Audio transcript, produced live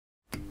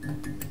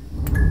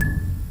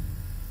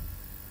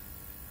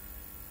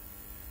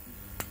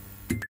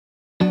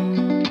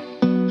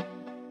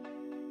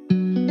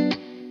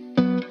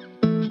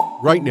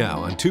Right now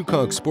on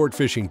Conchs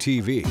Sportfishing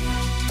TV,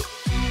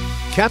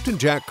 Captain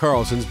Jack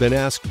Carlson's been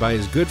asked by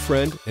his good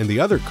friend and the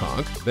other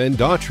conch,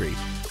 Daughtry,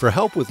 for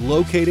help with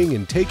locating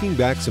and taking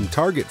back some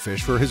target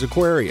fish for his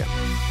aquarium.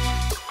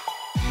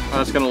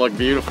 That's going to look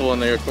beautiful in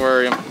the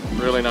aquarium.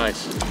 Really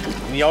nice.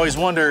 And you always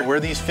wonder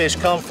where these fish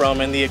come from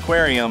in the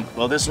aquarium.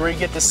 Well, this is where you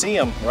get to see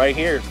them right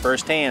here,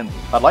 firsthand.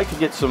 I'd like to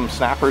get some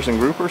snappers and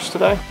groupers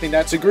today. I think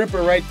that's a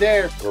grouper right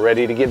there. We're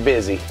ready to get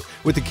busy.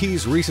 With the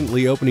Keys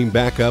recently opening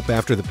back up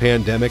after the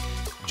pandemic,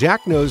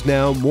 Jack knows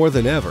now more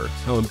than ever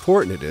how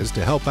important it is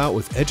to help out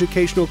with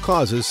educational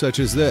causes such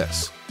as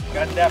this.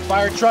 Got that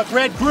fire truck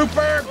red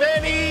grouper,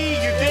 Benny!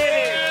 You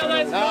did it!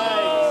 Let's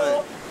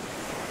go!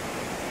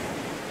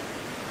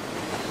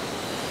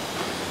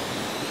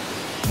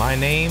 My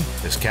name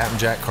is Captain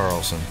Jack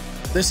Carlson.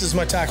 This is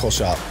my tackle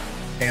shop,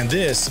 and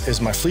this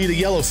is my fleet of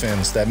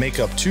yellowfins that make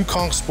up two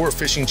Conchs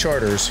Sportfishing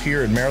charters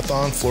here in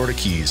Marathon, Florida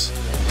Keys.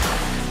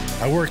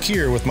 I work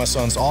here with my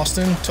sons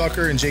Austin,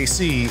 Tucker, and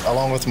JC,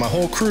 along with my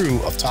whole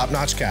crew of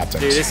top-notch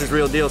captains. Dude, this is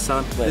real deal,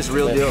 son. This is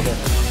real deal.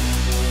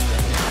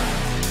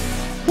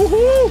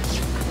 Woohoo!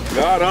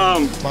 Got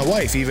 'em! My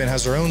wife even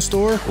has her own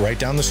store right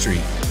down the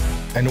street.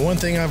 And the one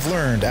thing I've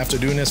learned after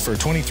doing this for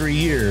 23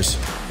 years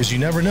is you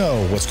never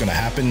know what's going to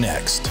happen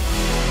next.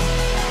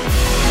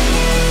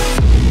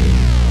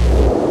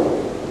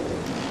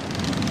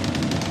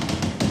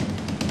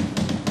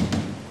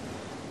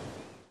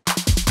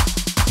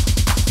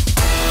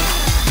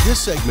 This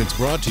segment's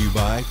brought to you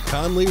by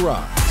Conley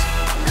Rods.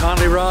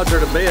 Conley rods are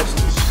the best.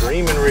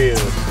 Screaming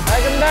reels.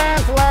 Make them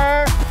dance,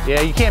 Flair.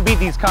 Yeah, you can't beat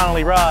these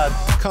Conley rods.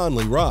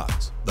 Conley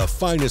Rods, the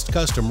finest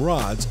custom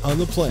rods on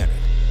the planet.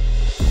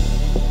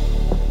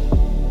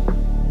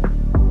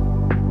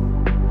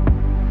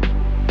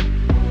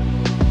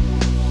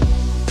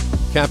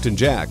 Captain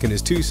Jack and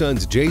his two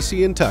sons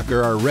JC and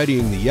Tucker are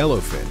readying the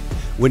yellowfin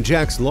when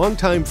Jack's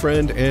longtime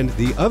friend and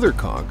the other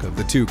conch of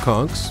the two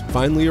conchs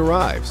finally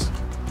arrives.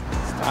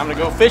 Time to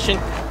go fishing.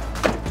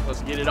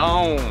 Let's get it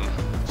on.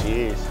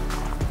 Jeez.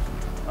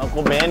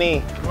 Uncle Benny.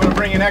 You want to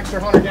bring an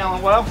extra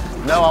 100-gallon well?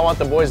 No, I want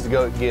the boys to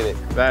go get it.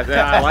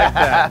 I like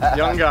that.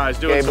 Young guys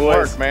doing some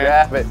boys, work, man.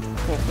 Grab it.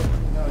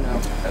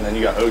 No. And then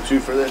you got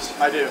O2 for this?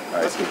 I do.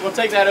 We'll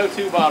take that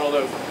O2 bottle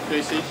though,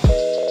 JC.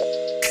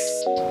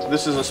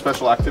 This is a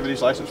special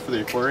activities license for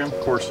the aquarium. Of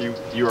course,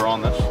 you are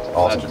on this.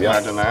 Awesome.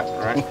 Imagine that,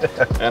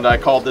 right? And I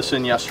called this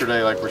in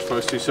yesterday like we're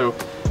supposed to. So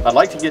I'd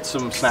like to get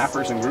some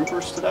snappers and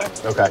groupers today.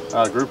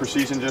 Okay. Grouper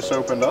season just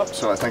opened up,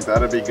 so I think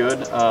that'd be good.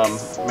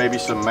 Maybe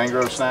some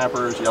mangrove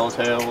snappers,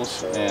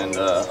 yellowtails, and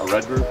a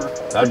red grouper.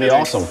 That'd be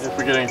awesome. If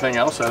we get anything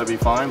else, that'd be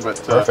fine.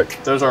 But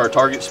perfect. Those are our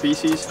target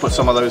species. Put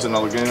some of those in the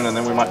lagoon, and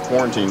then we might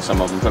quarantine some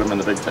of them, put them in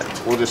the big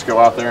tank. We'll just go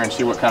out there and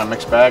see what kind of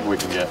mixed bag we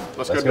can get.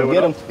 Let's go do get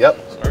them. Yep.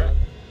 All right.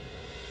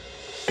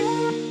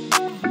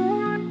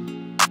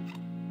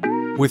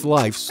 With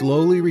life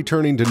slowly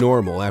returning to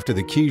normal after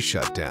the Keys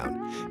shut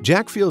down,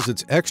 Jack feels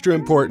it's extra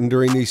important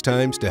during these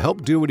times to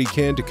help do what he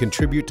can to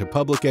contribute to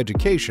public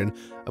education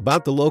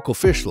about the local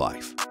fish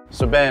life.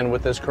 So Ben,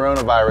 with this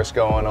coronavirus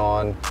going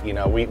on, you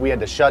know, we had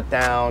to shut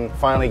down,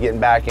 finally getting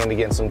back into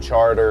getting some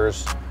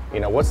charters. You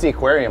know, what's the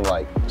aquarium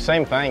like?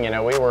 Same thing, you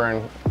know, we were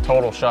in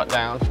total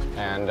shutdown,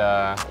 and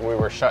we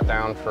were shut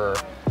down for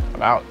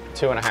about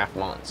 2.5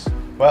 months.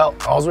 Well,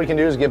 all we can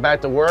do is get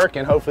back to work,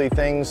 and hopefully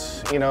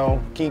things, you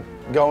know, keep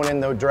going in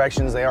the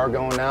directions they are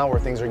going now, where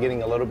things are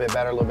getting a little bit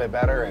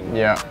better. And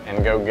yeah,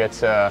 and go get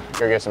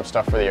some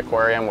stuff for the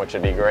aquarium, which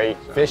would be great.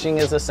 Fishing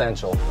is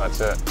essential. That's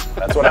it.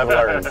 That's what I've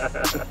learned.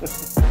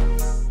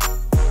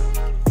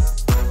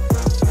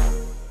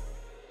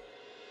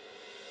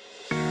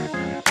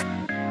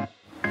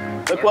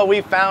 Look what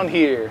we found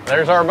here.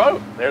 There's our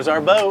boat. There's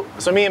our boat.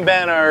 So me and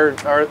Ben are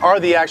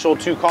the actual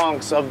two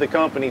conchs of the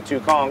company, two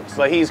conchs.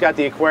 But he's got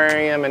the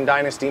aquarium and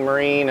Dynasty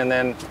Marine, and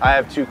then I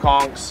have two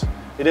conchs.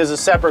 It is a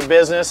separate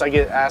business. I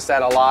get asked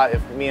that a lot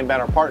if me and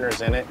Ben are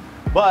partners in it.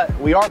 But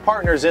we are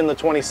partners in the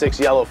 26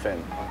 yellowfin.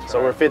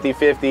 So we're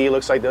 50-50.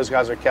 Looks like those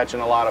guys are catching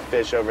a lot of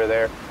fish over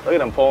there. Look at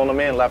them pulling them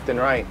in left and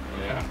right.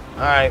 Yeah.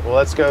 All right, well,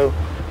 let's go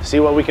see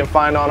what we can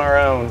find on our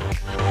own.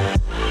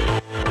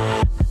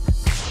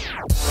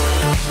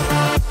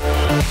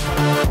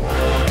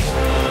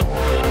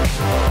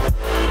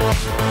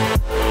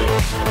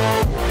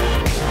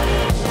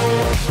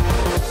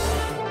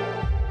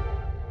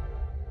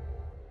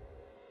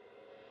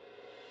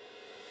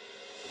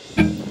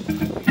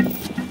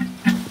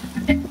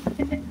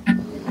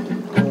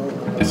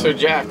 So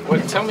Jack,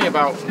 tell me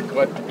about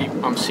what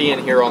I'm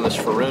seeing here on this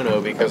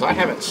Furuno, because I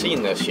haven't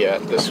seen this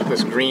yet. This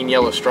green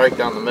yellow stripe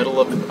down the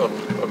middle of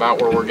about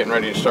where we're getting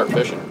ready to start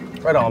fishing.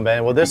 Right on,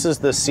 Ben. Well, this is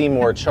the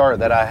Seymour chart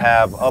that I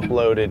have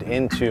uploaded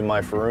into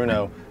my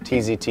Furuno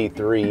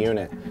TZT3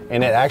 unit.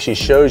 And it actually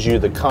shows you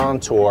the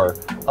contour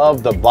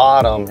of the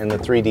bottom in the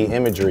 3D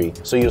imagery.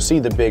 So you'll see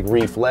the big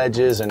reef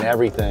ledges and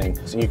everything.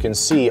 So you can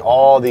see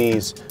all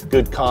these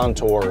good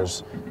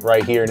contours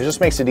right here, and it just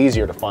makes it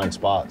easier to find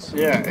spots.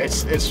 Yeah,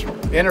 it's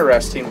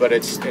interesting, but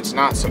it's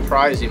not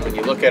surprising when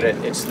you look at it.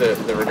 It's the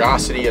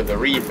rugosity of the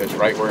reef is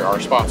right where our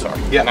spots are.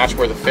 Yeah, and that's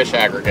where the fish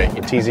aggregate.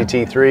 The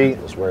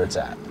TZT3 is where it's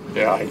at.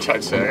 Yeah,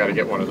 I'd say I got to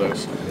get one of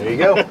those. There you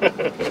go.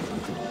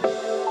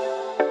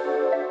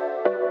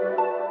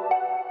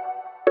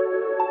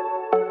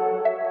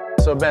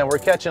 So Ben, we're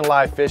catching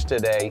live fish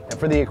today, and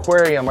for the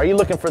aquarium, are you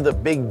looking for the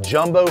big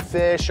jumbo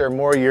fish or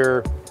more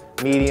your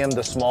medium,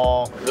 the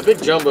small? The big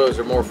jumbos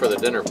are more for the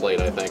dinner plate,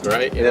 I think,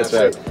 right? That's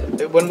right.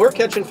 So when we're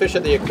catching fish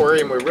at the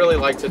aquarium, we really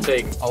like to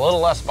take A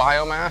little less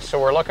biomass, so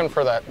we're looking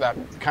for that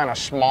kind of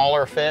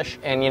smaller fish.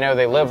 And you know,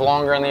 they live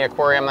longer in the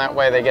aquarium that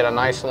way. They get a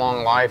nice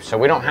long life, so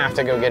we don't have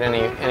to go get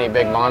any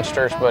big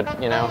monsters. But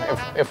you know,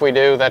 if we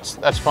do, that's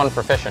fun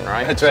for fishing,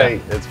 right? That's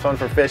right. It's fun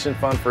for fishing,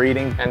 fun for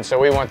eating. And so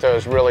we want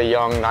those really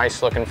young,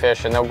 nice looking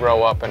fish, and they'll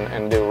grow up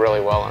and do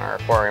really well in our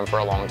aquarium for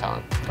a long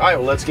time. All right,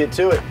 well, let's get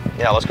to it.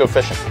 Yeah, let's go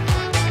fishing.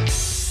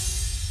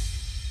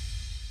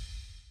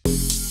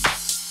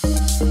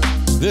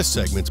 This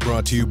segment's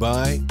brought to you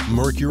by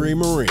Mercury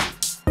Marine.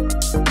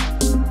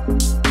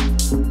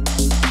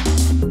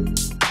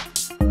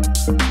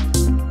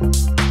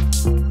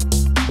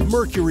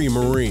 Mercury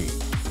Marine.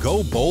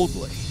 Go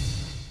boldly.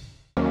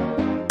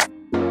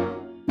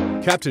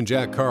 Captain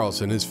Jack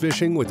Carlson is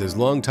fishing with his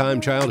longtime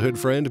childhood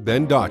friend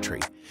Ben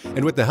Daughtry,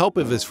 and with the help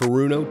of his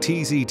Furuno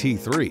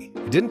TZT3,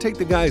 it didn't take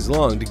the guys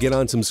long to get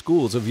on some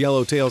schools of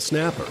yellowtail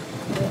snapper.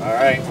 All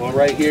right, well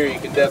right here you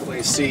can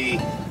definitely see,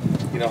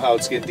 you know, how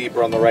it's getting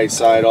deeper on the right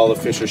side. All the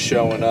fish are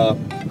showing up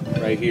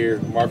right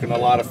here, marking a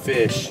lot of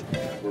fish.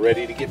 We're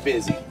ready to get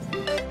busy.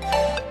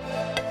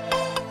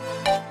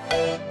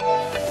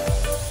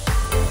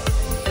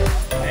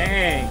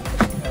 Dang.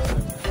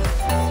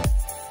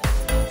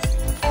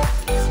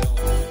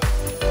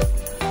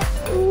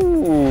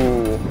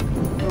 Ooh,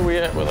 where are we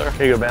at with our?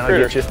 Here you go, Ben, I'll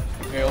get you.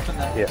 Here, open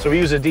that. Yeah, so we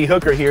use a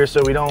dehooker here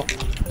so we don't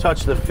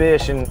touch the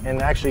fish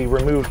and actually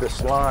remove the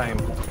slime.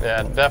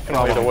 Yeah,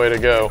 definitely the way to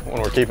go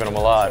when we're keeping them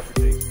alive.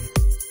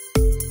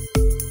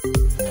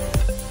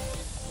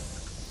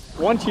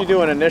 Once you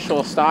do an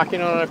initial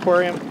stocking on an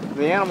aquarium,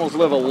 the animals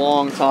live a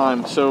long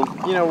time. So,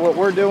 you know, what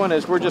we're doing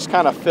is we're just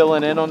kind of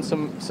filling in on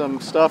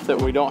some stuff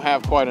that we don't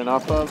have quite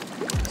enough of.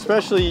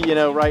 Especially, you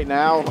know, right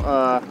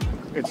now,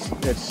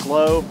 it's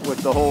slow with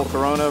the whole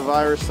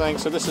coronavirus thing.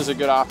 So this is a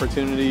good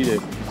opportunity to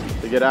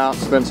get out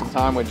and spend some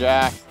time with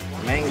Jack.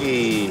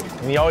 Mangy.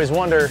 And you always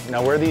wonder,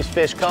 now where these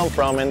fish come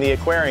from in the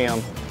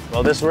aquarium.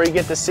 Well, this is where you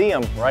get to see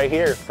them, right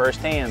here,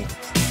 firsthand.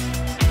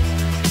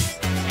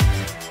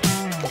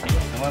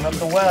 Filling up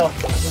the well.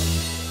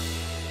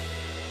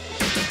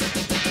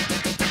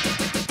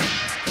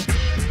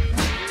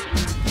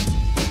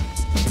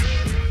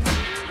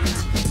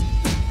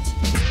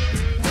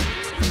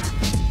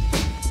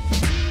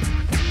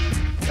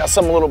 Got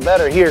something a little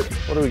better here.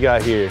 What do we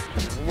got here?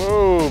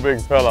 Whoa, big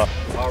fella.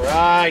 All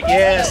right,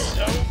 yes.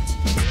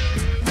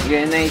 You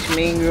got a nice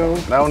mango.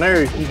 That one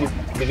there, you could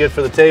be good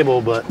for the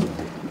table, but we'll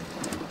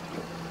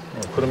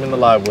put them in the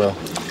live well.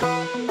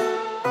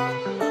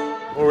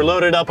 Well, we're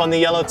loaded up on the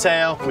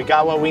yellowtail. We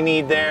got what we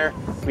need there.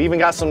 We even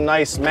got some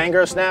nice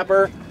mangrove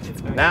snapper.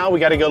 Now we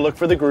got to go look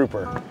for the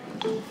grouper.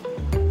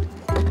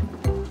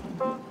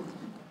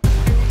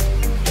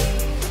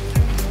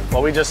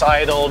 Well, we just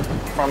idled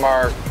from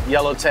our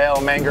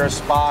yellowtail mangrove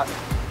spot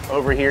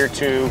over here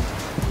to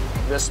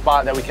this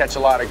spot that we catch a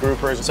lot of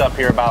groupers. It's up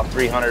here about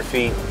 300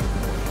 feet.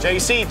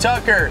 JC,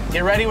 Tucker,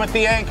 get ready with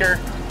the anchor.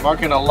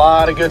 Marking a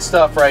lot of good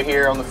stuff right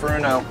here on the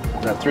Furuno.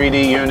 That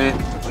 3D unit.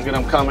 Look at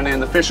them coming in.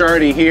 The fish are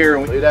already here.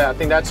 Look at that. I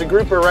think that's a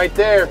grouper right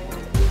there.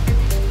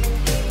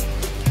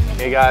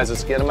 Hey guys,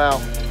 let's get them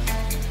out.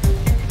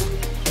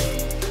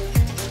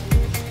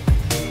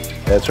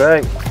 That's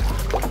right.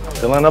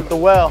 Filling up the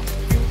well.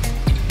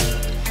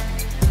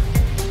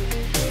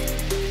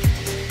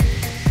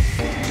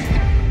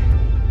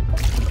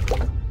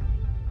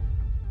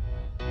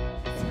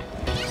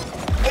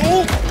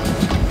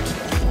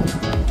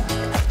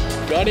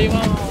 Got him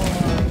on.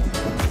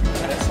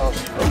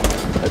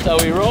 That's how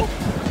we roll.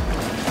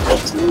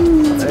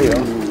 There you go.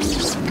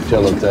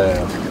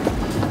 Yellowtail.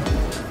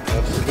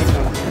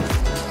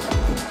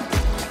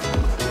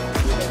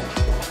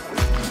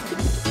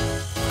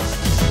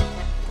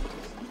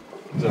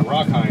 It's a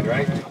rock hind,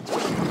 right?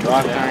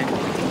 Rock hind.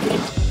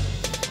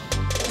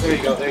 There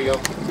you go, there you go.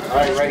 All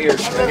right, right here,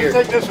 right here.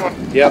 Take this one.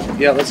 Yep,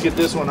 yeah, let's get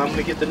this one. I'm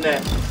gonna get the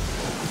net.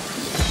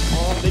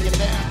 Oh, I'm digging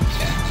down.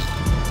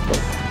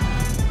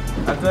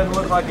 That doesn't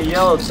look like a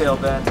yellowtail,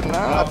 Ben. No,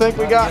 I think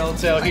we got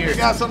Yellowtail here. We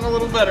got something a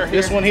little better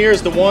here. This one here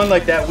is the one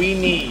like that we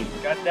need.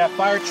 Got that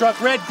fire truck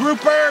red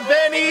grouper,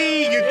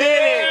 Benny. You did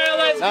it.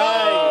 Let's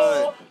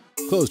go.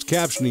 Closed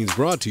captioning is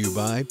brought to you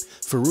by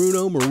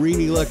Furuno Marine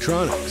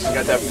Electronics.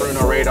 Got that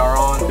Furuno radar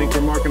on. I think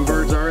they're marking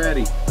birds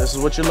already. This is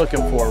what you're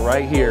looking for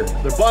right here.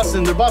 They're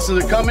busting, they're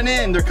coming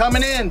in, they're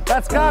coming in.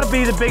 That's gotta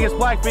be the biggest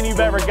blackfin you've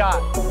ever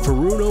got.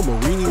 Furuno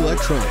Marine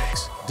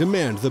Electronics.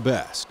 Demand the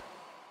best.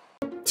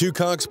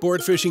 Conchs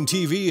Sportfishing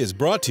TV is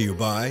brought to you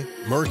by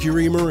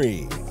Mercury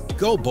Marine.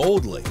 Go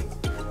boldly.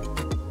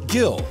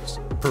 Gills,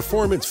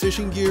 performance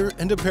fishing gear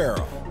and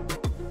apparel.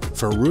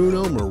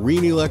 Furuno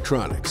Marine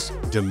Electronics,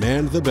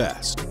 demand the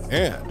best.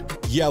 And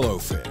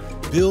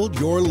Yellowfin, build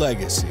your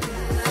legacy.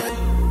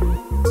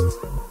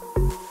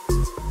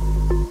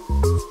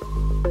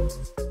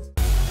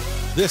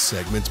 This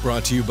segment's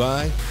brought to you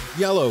by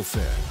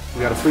Yellowfin.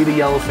 We got a fleet of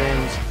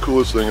yellowfins.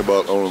 Coolest thing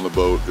about owning the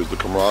boat is the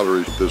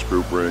camaraderie this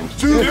group brings.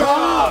 Two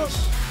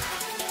Conchs!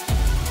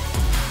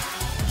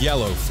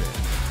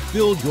 Yellowfin,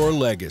 build your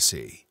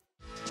legacy.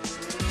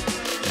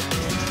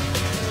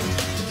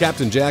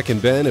 Captain Jack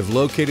and Ben have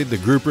located the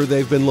grouper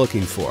they've been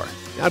looking for.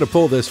 Now to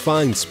pull this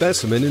fine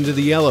specimen into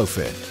the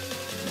yellowfin.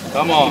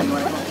 Come on.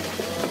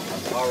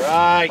 All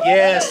right,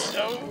 yes.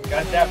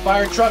 Got that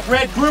fire truck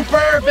red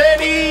grouper,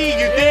 Benny.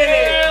 You did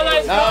it.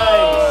 Let's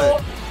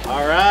go.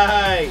 All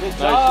right. Nice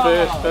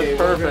fish. That's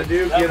perfect.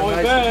 Get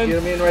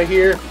them in right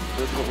here.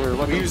 That's what we're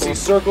looking We use for. these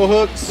circle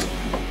hooks.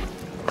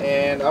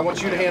 And I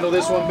want you to handle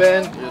this one,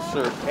 Ben. Yes,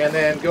 sir. And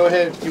then go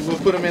ahead. We'll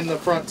put them in the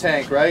front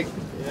tank, right?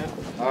 Yeah.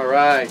 All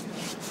right.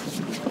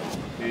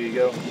 Here you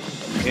go.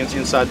 Hands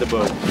inside the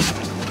boat.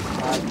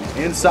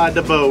 Inside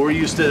the boat. We're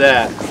used to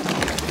that.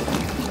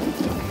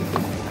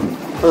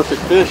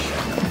 Perfect fish.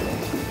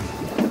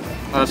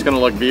 That's going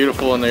to look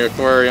beautiful in the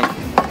aquarium.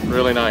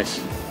 Really nice.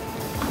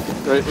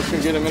 Great. Let's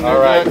go get him in there.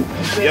 All right.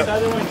 Jack.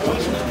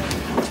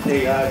 Yep.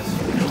 Hey guys.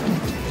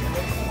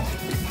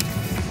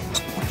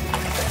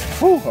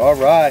 Whew, all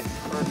right.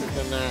 Perfect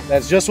in there.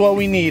 That's just what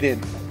we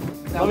needed.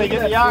 Let me get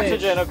the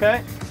oxygen, okay?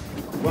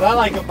 What I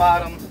like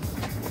about them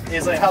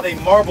is like how they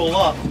marble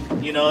up.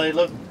 You know, they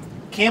look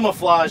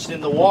camouflaged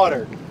in the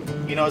water.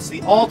 You know, it's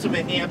the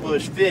ultimate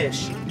ambush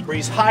fish where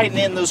he's hiding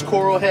in those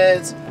coral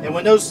heads, and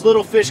when those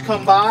little fish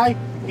come by,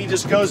 he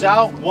just goes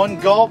out, one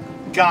gulp,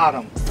 got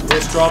him.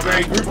 There's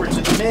strawberry grouper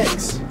to the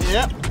mix.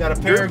 Yep. Got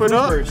a pair of Group it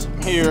up.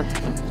 groupers. Here.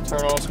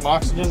 Turn on some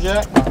oxygen,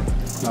 Jack.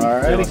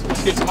 Alrighty.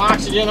 Let's get some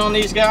oxygen on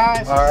these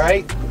guys. All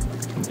right.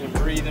 They're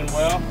breathing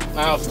well.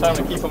 Now it's time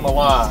to keep them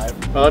alive.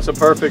 Well, that's a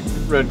perfect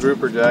red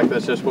grouper, Jack.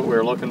 That's just what we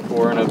were looking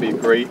for, and it'd be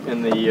great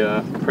in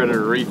the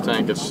predator reef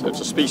tank. It's a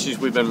species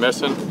we've been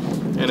missing,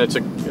 and it's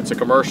a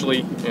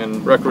commercially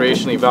and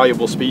recreationally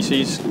valuable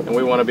species, and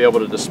we want to be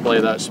able to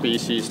display that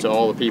species to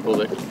all the people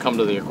that come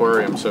to the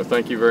aquarium. So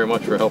thank you very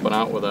much for helping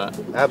out with that.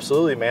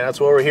 Absolutely, man.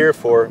 That's what we're here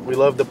for. We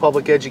love the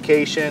public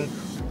education.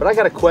 But I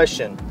got a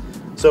question.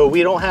 So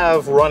we don't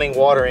have running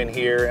water in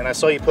here, and I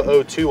saw you put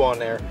O2 on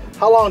there.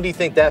 How long do you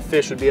think that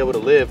fish would be able to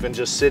live in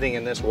just sitting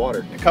in this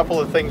water? A couple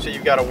of things that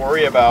you've got to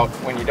worry about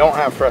when you don't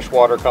have fresh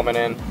water coming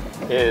in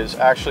is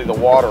actually the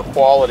water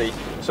quality.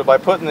 So by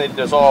putting the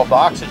dissolved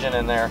oxygen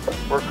in there,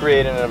 we're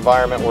creating an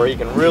environment where he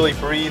can really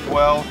breathe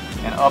well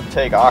and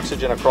uptake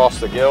oxygen across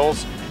the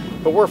gills.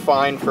 But we're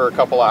fine for a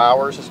couple of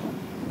hours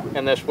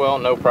in this well,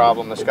 no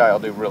problem. This guy will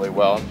do really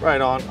well.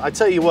 Right on. I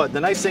tell you what,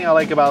 the nice thing I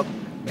like about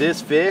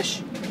this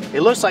fish,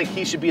 it looks like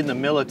he should be in the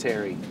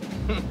military.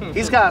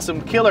 He's got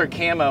some killer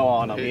camo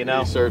on him, you know?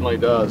 He certainly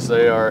does.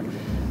 They're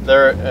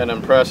an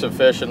impressive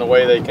fish in the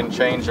way they can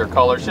change their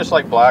colors, just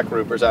like black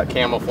groupers. That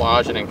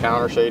camouflaging and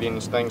counter shading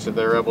things that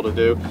they're able to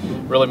do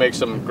really makes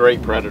them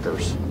great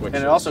predators. And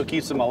it also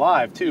keeps them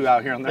alive too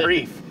out here on the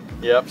reef.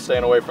 Yep,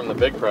 staying away from the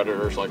big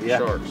predators like the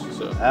sharks.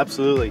 So.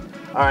 Absolutely.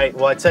 All right,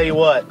 well, I tell you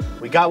what,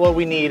 we got what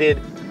we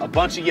needed, a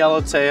bunch of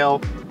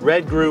yellowtail,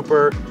 red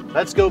grouper.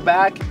 Let's go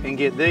back and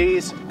get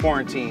these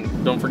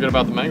quarantined. Don't forget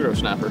about the mangrove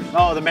snappers.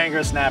 Oh, the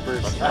mangrove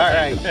snappers. All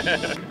right.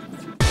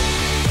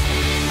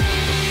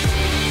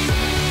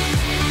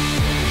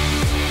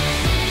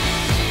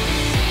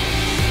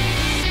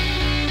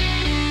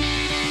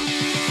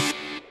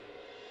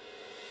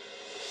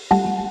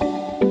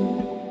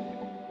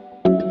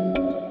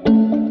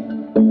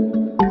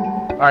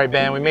 All right,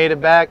 Ben, we made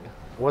it back.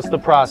 What's the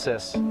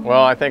process?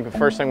 Well, I think the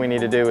first thing we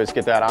need to do is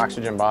get that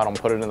oxygen bottle,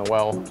 put it in the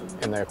well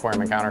in the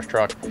aquarium encounters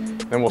truck.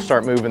 Then we'll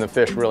start moving the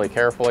fish really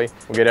carefully.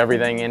 We'll get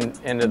everything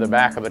into the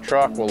back of the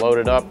truck. We'll load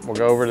it up. We'll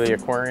go over to the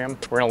aquarium.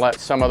 We're gonna let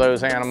some of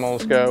those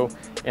animals go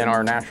in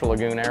our natural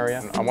lagoon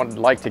area. I would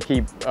like to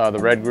keep the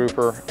red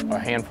grouper, a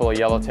handful of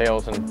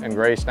yellowtails and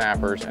gray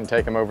snappers, and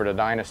take them over to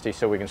Dynasty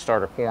so we can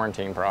start a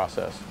quarantine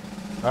process.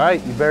 All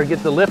right, you better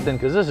get the lifting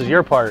because this is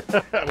your part.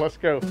 Let's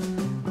go.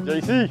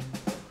 JC.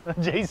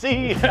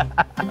 JC.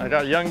 I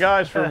got young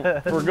guys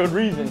for good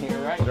reason here,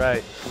 right?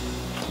 Right.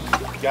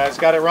 You guys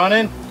got it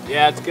running?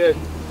 Yeah, it's good.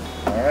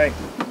 All right.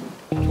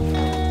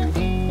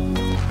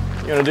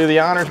 You gonna do the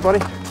honors, buddy?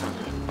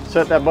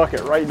 Set that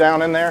bucket right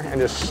down in there and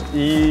just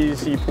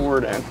easy pour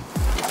it in.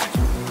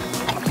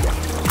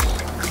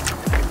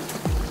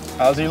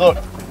 How's he look?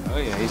 Oh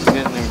yeah, he's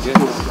getting there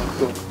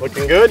good.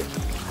 Looking good?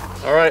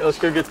 All right, let's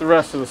go get the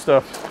rest of the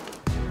stuff.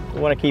 We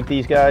want to keep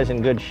these guys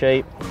in good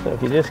shape, so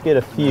if you just get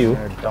a few.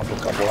 There, dump a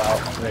couple out.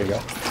 There you go.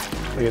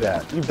 Look at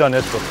that. You've done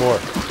this before.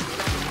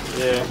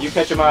 Yeah, you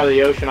catch them out of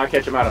the ocean, I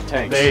catch them out of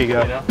tanks. There you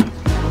go. know?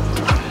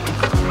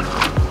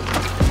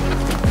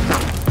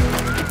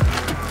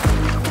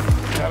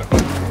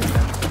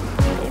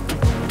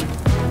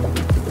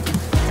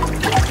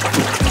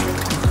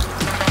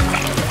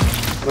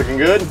 Looking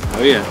good?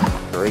 Oh yeah.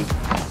 Great.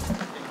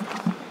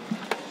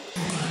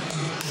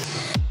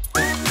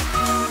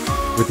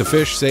 With the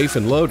fish safe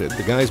and loaded,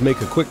 the guys make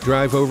a quick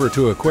drive over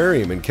to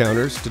Aquarium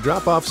Encounters to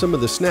drop off some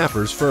of the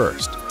snappers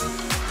first.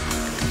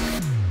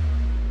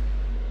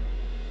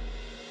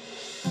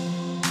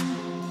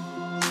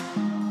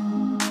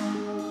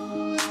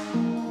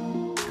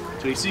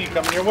 JC,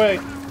 coming your way.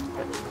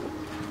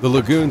 The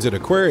lagoons at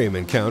Aquarium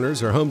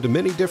Encounters are home to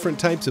many different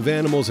types of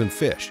animals and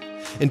fish.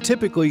 And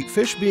typically,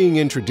 fish being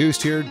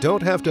introduced here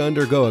don't have to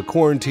undergo a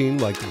quarantine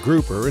like the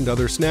grouper and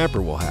other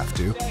snapper will have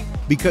to,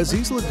 because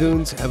these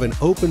lagoons have an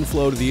open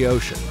flow to the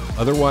ocean,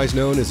 otherwise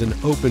known as an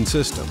open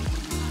system.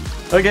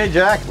 Okay,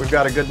 Jack, we've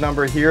got a good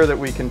number here that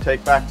we can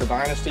take back to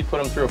Dynasty,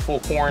 put them through a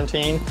full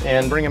quarantine,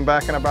 and bring them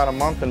back in about a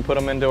month and put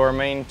them into our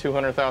main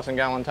 200,000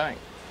 gallon tank.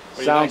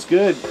 Sounds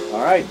good.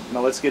 All right,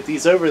 now let's get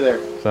these over there.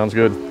 Sounds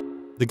good.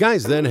 The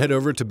guys then head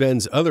over to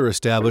Ben's other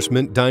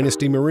establishment,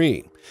 Dynasty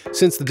Marine.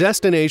 Since the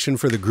destination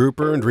for the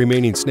grouper and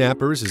remaining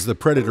snappers is the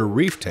Predator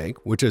Reef Tank,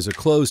 which is a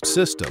closed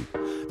system,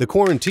 the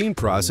quarantine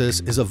process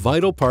is a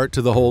vital part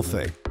to the whole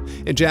thing.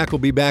 And Jack will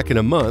be back in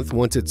a month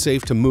once it's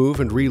safe to move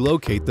and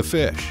relocate the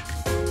fish.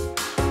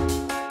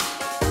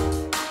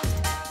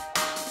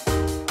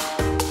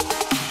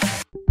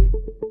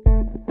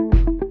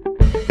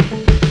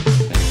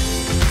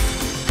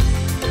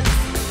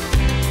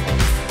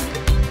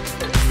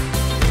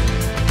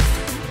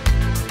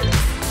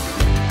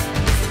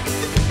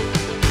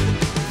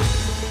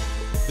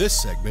 This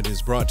segment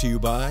is brought to you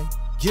by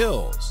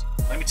Gills.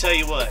 Let me tell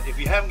you what, if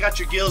you haven't got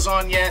your gills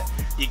on yet,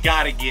 you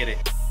gotta get it.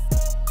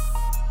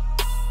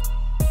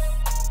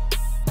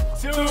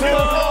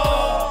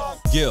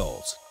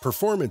 Gills,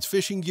 performance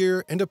fishing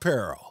gear and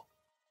apparel.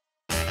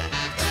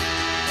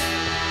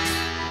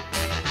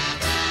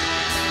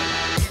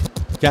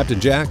 Captain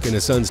Jack and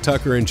his sons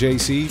Tucker and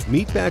JC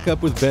meet back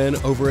up with Ben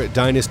over at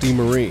Dynasty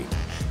Marine.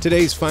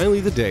 Today's finally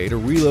the day to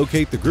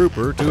relocate the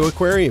grouper to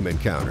Aquarium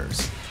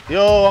Encounters.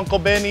 Yo, Uncle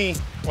Benny.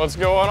 What's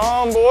going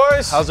on,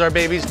 boys? How's our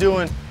babies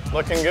doing?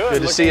 Looking good.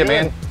 Good to see you,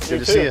 man. You Good to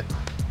too. see you.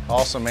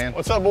 Awesome, man.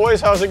 What's up,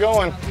 boys? How's it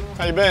going?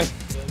 How you been?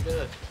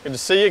 Good. Good to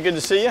see you. Good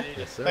to see you.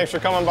 Yes, sir. Thanks for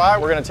coming by.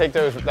 We're going to take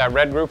that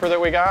red grouper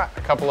that we got,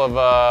 a couple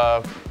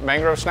of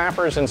mangrove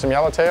snappers and some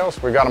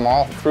yellowtails. We got them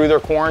all through their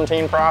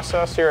quarantine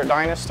process here at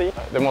Dynasty.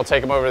 Then we'll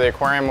take them over to the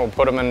aquarium. We'll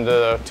put them into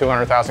the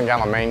 200,000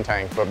 gallon main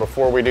tank. But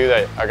before we do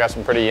that, I got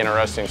some pretty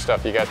interesting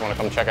stuff. You guys want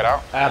to come check it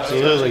out?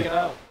 Absolutely.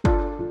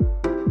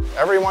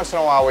 Every once in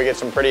a while we get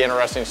some pretty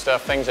interesting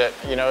stuff, things that,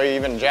 you know,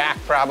 even Jack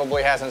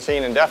probably hasn't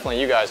seen and definitely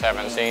you guys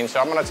haven't seen. So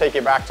I'm going to take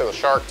you back to the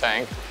shark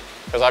tank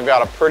because I've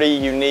got a pretty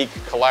unique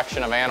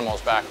collection of animals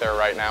back there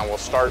right now. We'll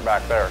start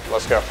back there.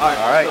 Let's go.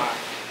 All right.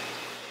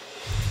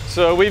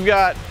 So we've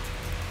got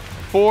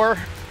 4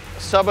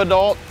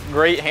 subadult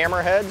great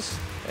hammerheads,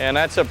 and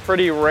that's a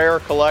pretty rare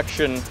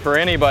collection for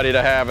anybody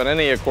to have in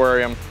any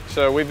aquarium.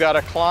 So we've got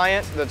a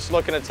client that's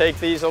looking to take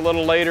these a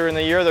little later in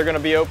the year. They're going to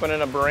be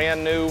opening a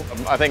brand new,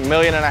 I think, 1.5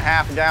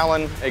 million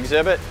gallon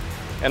exhibit.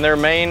 And their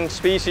main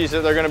species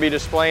that they're going to be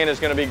displaying is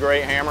going to be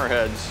great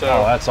hammerheads. So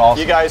that's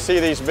awesome. You guys see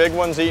these big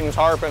ones eating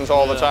tarpons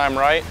all the time,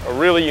 right? A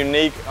really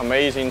unique,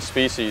 amazing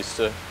species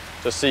to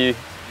see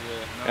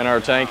in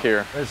our tank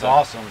here. It's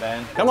awesome,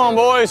 man. Come on,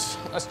 boys.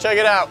 Let's check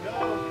it out.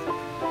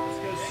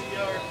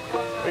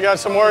 We got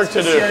some work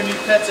to do. See our new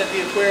pets at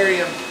the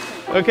aquarium.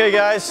 Okay,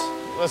 guys,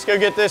 let's go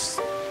get this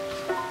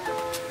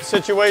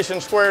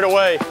situation squared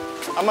away.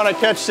 I'm gonna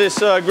catch this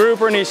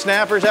grouper and these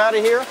snappers out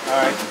of here. All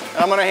right. And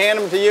I'm gonna hand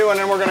them to you, and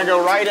then we're gonna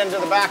go right into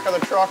the back of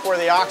the truck where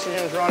the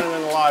oxygen's running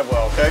in the live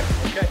well, okay?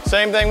 Okay.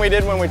 Same thing we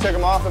did when we took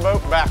them off the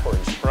boat,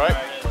 backwards, right?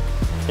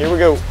 Here we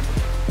go.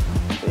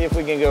 See if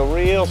we can go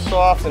real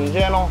soft and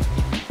gentle.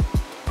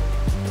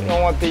 We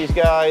don't want these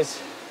guys.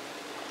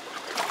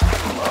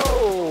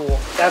 Oh.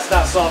 That's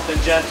not soft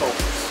and gentle.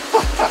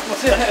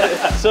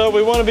 So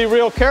we want to be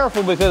real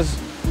careful because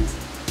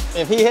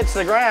if he hits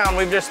the ground,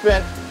 we've just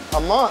spent a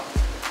month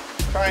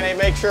trying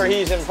to make sure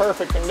he's in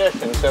perfect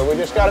condition. So we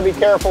just got to be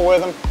careful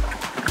with him.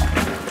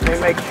 Let me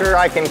make sure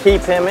I can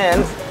keep him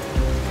in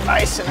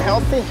nice and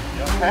healthy.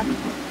 Okay.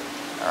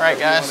 All right,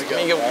 guys.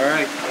 Let me go. All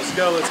right, let's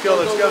go, let's go,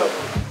 let's go.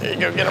 There you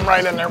go. Get him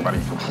right in there,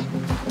 buddy.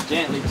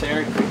 Gently,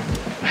 Terry.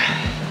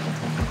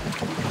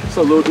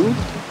 So, little dude.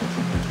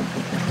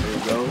 There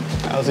you go.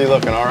 How's he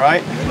looking? All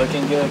right?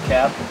 Looking good,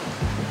 Cap.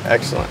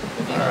 Excellent.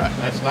 All right,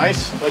 that's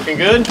nice. Looking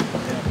good?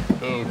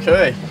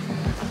 Okay.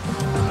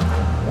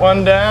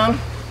 One down.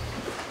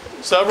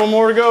 Several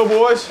more to go,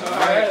 boys. All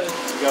right.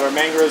 We got our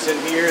mangroves in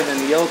here, and then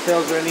the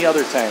yellowtails are in the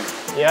other tank.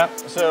 Yep,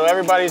 so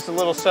everybody's a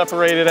little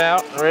separated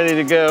out, ready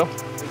to go.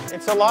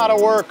 It's a lot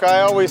of work.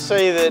 I always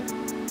say that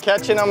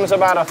catching them is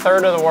about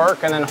 1/3 of the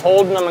work, and then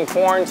holding them and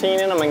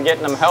quarantining them and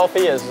getting them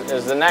healthy is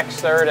the next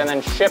third, and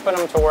then shipping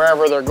them to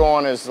wherever they're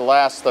going is the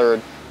last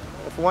third.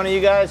 If one of you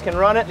guys can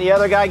run it, the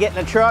other guy get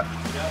in the truck. Yep.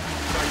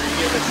 Tucker, you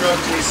get in the truck,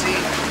 JC.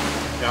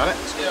 Got it?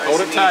 Yeah, Hold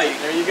nice it tight. and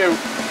easy. There you go.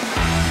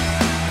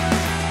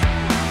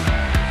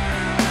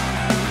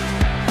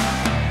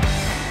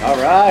 All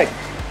right.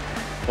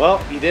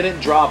 Well, you didn't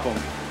drop them.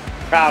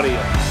 Proud of you.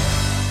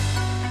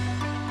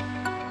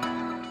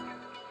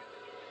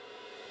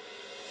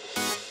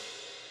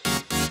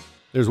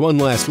 There's one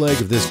last leg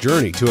of this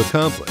journey to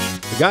accomplish.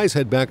 The guys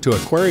head back to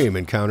Aquarium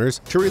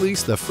Encounters to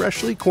release the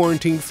freshly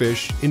quarantined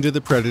fish into the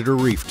Predator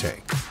reef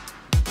tank.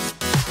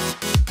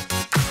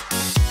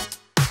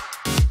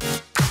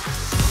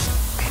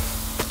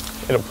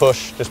 It'll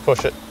push, just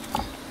push it.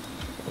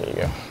 There you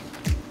go.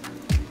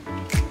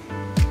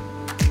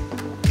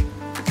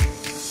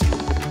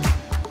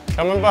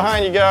 Coming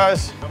behind you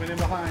guys. Coming in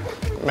behind.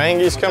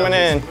 Mangy's coming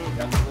in.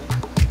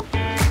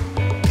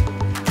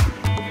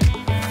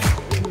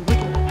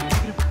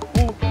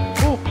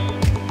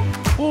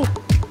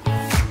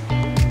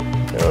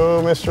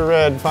 Go, Mr.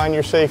 Red, find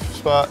your safe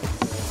spot.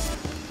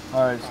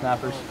 All right,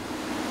 snappers.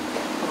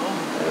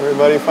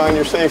 Everybody find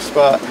your safe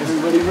spot.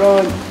 Everybody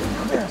run.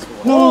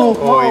 No!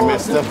 Oh, you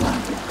missed him.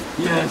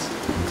 Yes.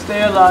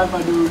 Stay alive,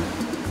 my dude.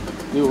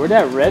 Dude, where'd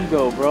that red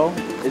go, bro?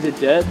 Is it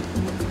dead?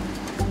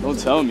 Don't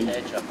tell me.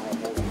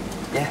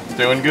 Yeah.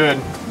 Doing good.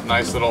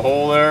 Nice little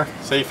hole there.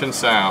 Safe and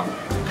sound.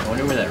 I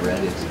wonder where that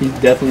red is. He's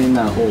definitely in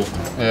that hole.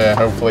 Yeah,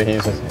 hopefully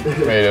he's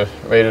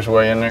made his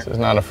way in there. This is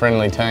not a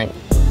friendly tank.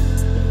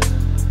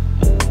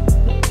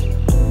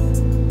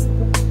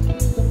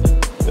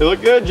 You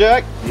look good,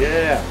 Jack.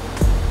 Yeah.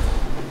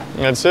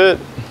 That's it.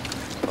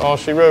 All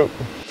she wrote.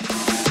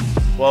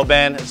 Well,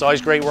 Ben, it's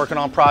always great working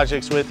on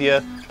projects with you.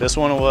 This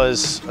one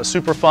was a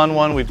super fun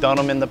one. We've done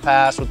them in the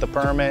past with the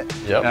permit.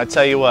 Yep. And I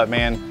tell you what,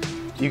 man,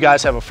 you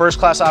guys have a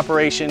first-class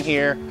operation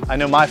here. I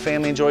know my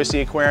family enjoys the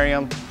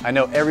aquarium. I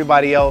know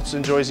everybody else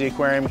enjoys the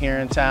aquarium here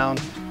in town.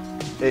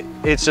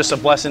 It's just a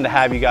blessing to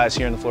have you guys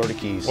here in the Florida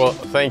Keys. Well,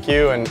 thank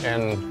you,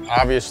 and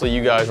obviously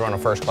you guys run a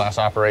first-class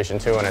operation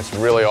too, and it's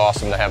really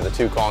awesome to have the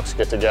two Conchs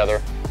get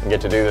together and get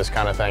to do this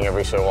kind of thing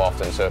every so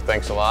often. So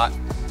thanks a lot,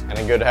 and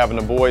it's good having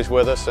the boys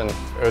with us, and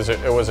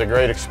it was a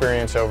great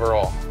experience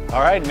overall.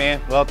 All right,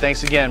 man. Well,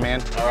 thanks again,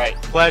 man. All right.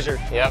 Pleasure.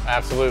 Yep,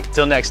 absolute.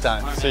 Till next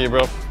time. See you,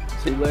 bro.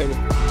 See you later.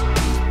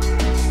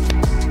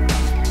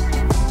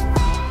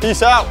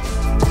 Peace out.